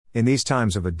In these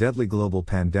times of a deadly global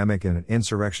pandemic and an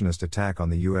insurrectionist attack on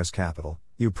the US Capitol,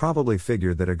 you probably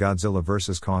figured that a Godzilla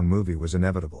vs. Kong movie was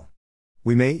inevitable.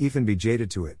 We may even be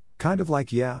jaded to it, kind of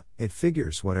like, yeah, it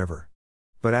figures, whatever.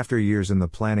 But after years in the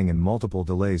planning and multiple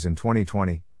delays in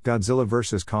 2020, Godzilla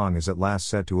vs. Kong is at last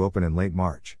set to open in late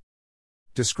March.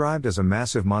 Described as a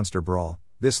massive monster brawl,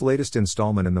 this latest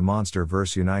installment in the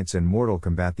MonsterVerse unites in mortal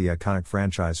combat the iconic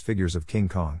franchise figures of King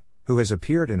Kong, who has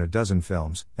appeared in a dozen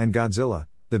films, and Godzilla,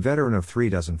 the veteran of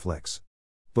 36 flicks.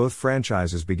 Both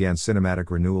franchises began cinematic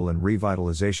renewal and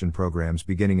revitalization programs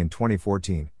beginning in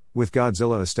 2014, with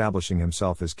Godzilla establishing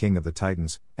himself as king of the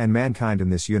Titans, and mankind in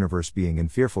this universe being in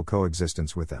fearful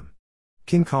coexistence with them.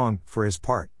 King Kong, for his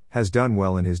part, has done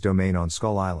well in his domain on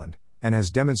Skull Island, and has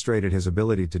demonstrated his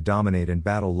ability to dominate and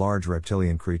battle large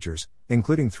reptilian creatures,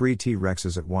 including 3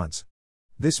 T-Rexes at once.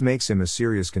 This makes him a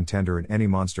serious contender in any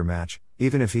monster match,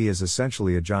 even if he is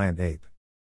essentially a giant ape.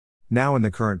 Now in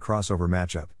the current crossover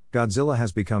matchup, Godzilla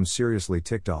has become seriously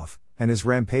ticked off, and is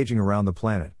rampaging around the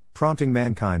planet, prompting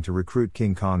mankind to recruit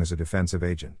King Kong as a defensive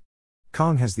agent.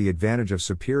 Kong has the advantage of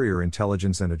superior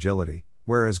intelligence and agility,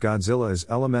 whereas Godzilla is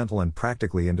elemental and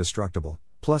practically indestructible,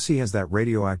 plus he has that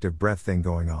radioactive breath thing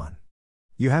going on.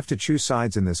 You have to choose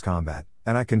sides in this combat,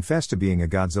 and I confess to being a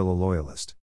Godzilla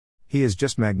loyalist. He is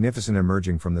just magnificent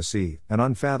emerging from the sea, an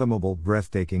unfathomable,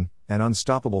 breathtaking, and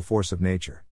unstoppable force of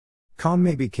nature. Kong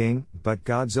may be king, but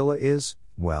Godzilla is,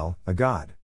 well, a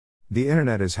god. The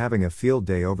internet is having a field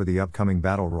day over the upcoming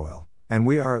battle royal, and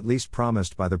we are at least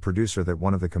promised by the producer that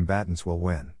one of the combatants will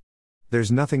win.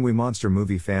 There's nothing we monster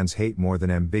movie fans hate more than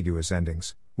ambiguous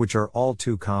endings, which are all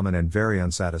too common and very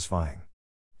unsatisfying.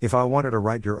 If I wanted to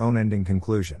write your own ending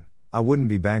conclusion, I wouldn't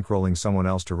be bankrolling someone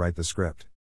else to write the script.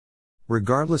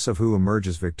 Regardless of who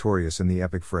emerges victorious in the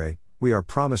epic fray, we are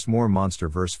promised more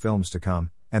MonsterVerse films to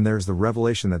come, and there's the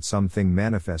revelation that something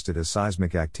manifested as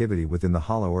seismic activity within the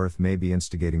Hollow Earth may be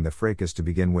instigating the fracas to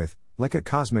begin with, like a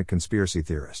cosmic conspiracy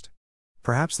theorist.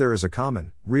 Perhaps there is a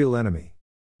common, real enemy.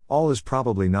 All is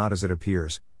probably not as it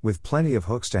appears, with plenty of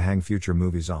hooks to hang future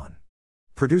movies on.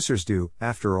 Producers do,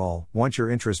 after all, want your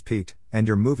interest piqued, and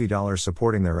your movie dollars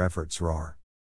supporting their efforts, roar.